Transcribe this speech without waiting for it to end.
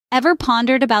Ever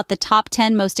pondered about the top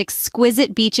 10 most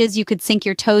exquisite beaches you could sink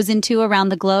your toes into around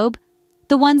the globe?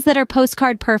 The ones that are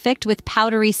postcard perfect with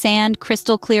powdery sand,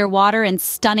 crystal clear water, and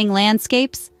stunning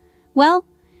landscapes? Well,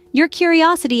 your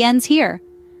curiosity ends here.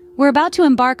 We're about to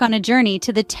embark on a journey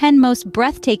to the 10 most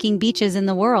breathtaking beaches in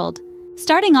the world.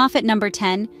 Starting off at number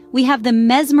 10, we have the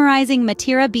mesmerizing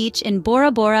Matira Beach in Bora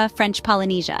Bora, French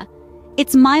Polynesia.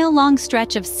 Its mile-long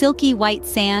stretch of silky white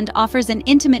sand offers an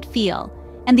intimate feel,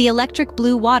 and the electric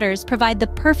blue waters provide the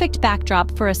perfect backdrop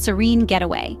for a serene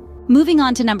getaway. Moving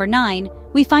on to number 9,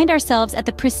 we find ourselves at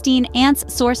the pristine Anse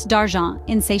Source d'Argent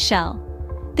in Seychelles.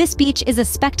 This beach is a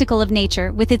spectacle of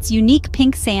nature with its unique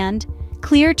pink sand,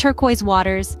 clear turquoise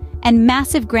waters, and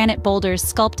massive granite boulders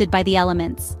sculpted by the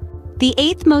elements. The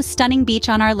 8th most stunning beach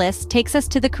on our list takes us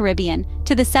to the Caribbean,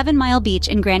 to the 7 Mile Beach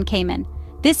in Grand Cayman.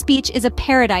 This beach is a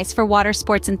paradise for water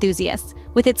sports enthusiasts,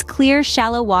 with its clear,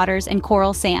 shallow waters and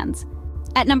coral sands.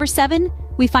 At number 7,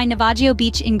 we find Navajo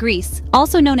Beach in Greece,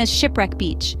 also known as Shipwreck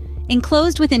Beach.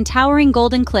 Enclosed within towering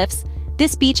golden cliffs,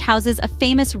 this beach houses a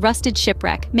famous rusted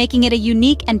shipwreck, making it a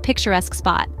unique and picturesque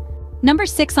spot. Number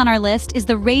 6 on our list is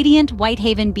the radiant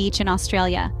Whitehaven Beach in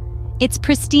Australia. Its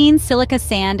pristine silica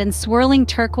sand and swirling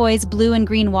turquoise, blue, and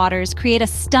green waters create a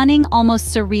stunning,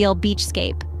 almost surreal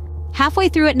beachscape. Halfway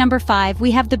through at number 5,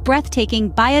 we have the breathtaking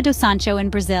Baía do Sancho in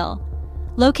Brazil.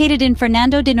 Located in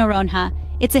Fernando de Noronha,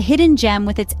 it's a hidden gem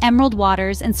with its emerald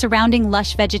waters and surrounding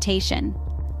lush vegetation.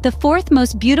 The 4th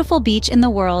most beautiful beach in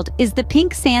the world is the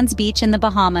Pink Sands Beach in the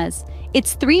Bahamas.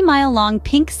 Its 3-mile-long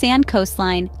pink sand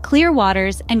coastline, clear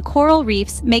waters, and coral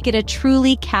reefs make it a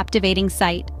truly captivating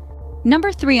sight.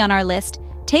 Number 3 on our list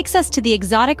takes us to the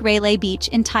exotic Railay Beach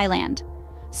in Thailand.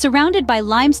 Surrounded by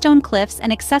limestone cliffs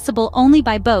and accessible only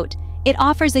by boat, it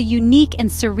offers a unique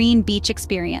and serene beach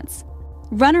experience.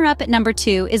 Runner-up at number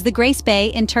 2 is the Grace Bay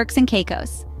in Turks and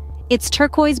Caicos. Its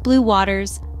turquoise blue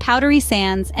waters, powdery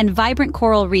sands, and vibrant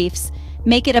coral reefs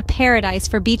make it a paradise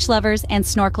for beach lovers and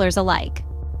snorkelers alike.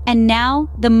 And now,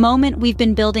 the moment we've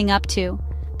been building up to.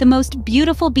 The most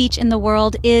beautiful beach in the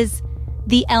world is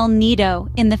the El Nido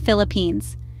in the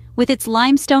Philippines. With its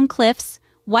limestone cliffs,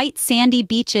 white sandy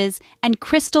beaches, and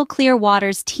crystal clear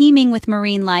waters teeming with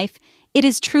marine life, it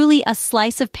is truly a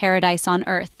slice of paradise on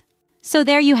Earth. So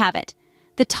there you have it.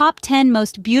 The top 10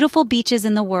 most beautiful beaches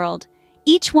in the world,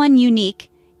 each one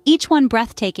unique, each one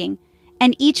breathtaking,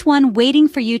 and each one waiting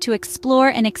for you to explore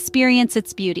and experience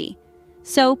its beauty.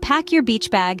 So pack your beach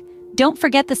bag, don't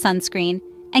forget the sunscreen,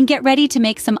 and get ready to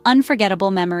make some unforgettable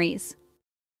memories.